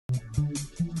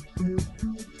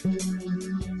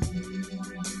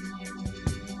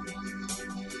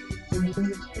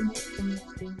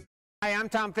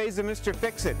Tom Faze of Mr.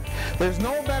 Fix-It. There's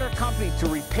no better company to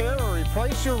repair or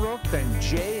replace your roof than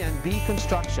J&B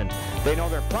Construction. They know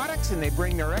their products and they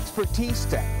bring their expertise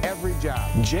to every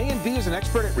job. J&B is an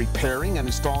expert at repairing and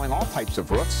installing all types of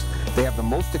roofs. They have the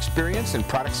most experience and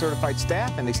product certified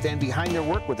staff, and they stand behind their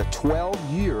work with a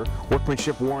 12-year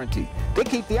workmanship warranty. They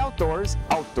keep the outdoors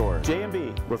outdoors.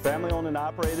 J&B, we're family owned and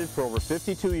operated for over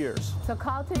 52 years. So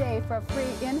call today for a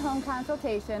free in-home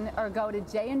consultation or go to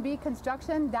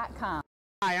jnbconstruction.com.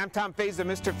 Hi, I'm Tom Faze of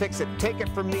Mr. Fix-It. Take it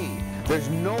from me. There's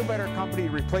no better company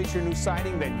to replace your new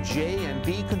siding than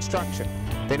J&B Construction.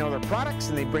 They know their products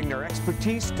and they bring their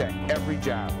expertise to every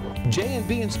job.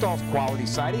 J&B installs quality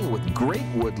siding with great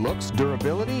wood looks,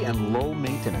 durability, and low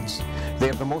maintenance. They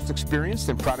have the most experienced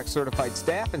and product certified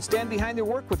staff and stand behind their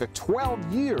work with a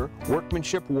 12-year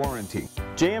workmanship warranty.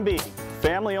 J&B,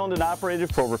 family owned and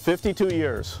operated for over 52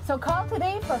 years. So call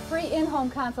today for a free in-home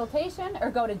consultation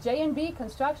or go to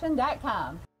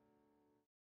jnbconstruction.com.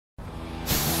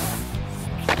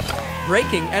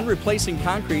 Breaking and replacing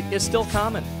concrete is still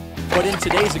common. But in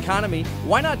today's economy,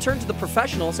 why not turn to the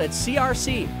professionals at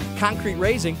CRC, Concrete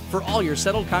Raising, for all your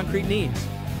settled concrete needs?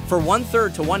 For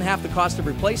 1/3 to 1/2 the cost of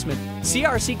replacement,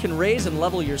 CRC can raise and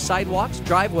level your sidewalks,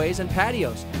 driveways, and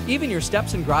patios, even your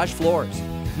steps and garage floors.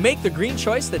 Make the green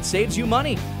choice that saves you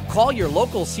money. Call your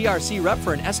local CRC rep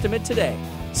for an estimate today.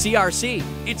 CRC,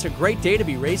 it's a great day to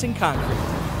be raising concrete.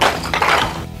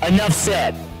 Enough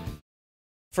said.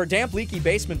 For damp, leaky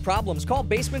basement problems, call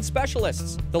Basement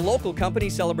Specialists, the local company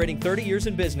celebrating 30 years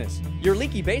in business. Your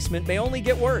leaky basement may only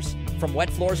get worse. From wet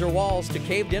floors or walls to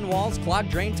caved-in walls, clogged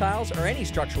drain tiles, or any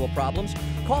structural problems,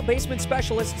 call Basement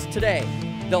Specialists today.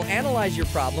 They'll analyze your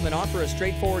problem and offer a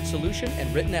straightforward solution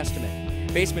and written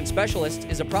estimate. Basement Specialists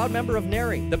is a proud member of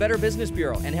NARI, the Better Business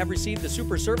Bureau, and have received the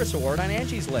Super Service Award on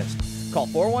Angie's List. Call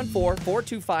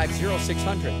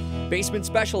 414-425-0600. Basement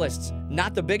Specialists,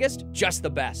 not the biggest, just the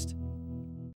best.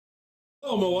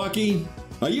 Hello, Milwaukee.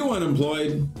 Are you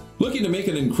unemployed? Looking to make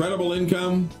an incredible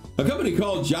income? A company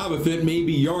called JavaFIt may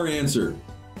be your answer.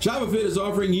 JavaFIt is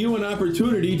offering you an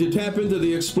opportunity to tap into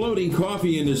the exploding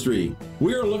coffee industry.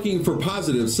 We are looking for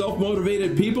positive,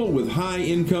 self-motivated people with high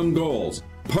income goals.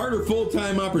 Part or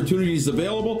full-time opportunities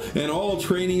available, and all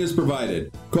training is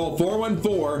provided. Call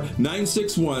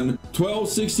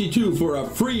 414-961-1262 for a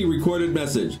free recorded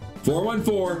message.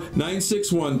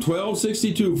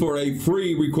 414-961-1262 for a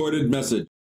free recorded message.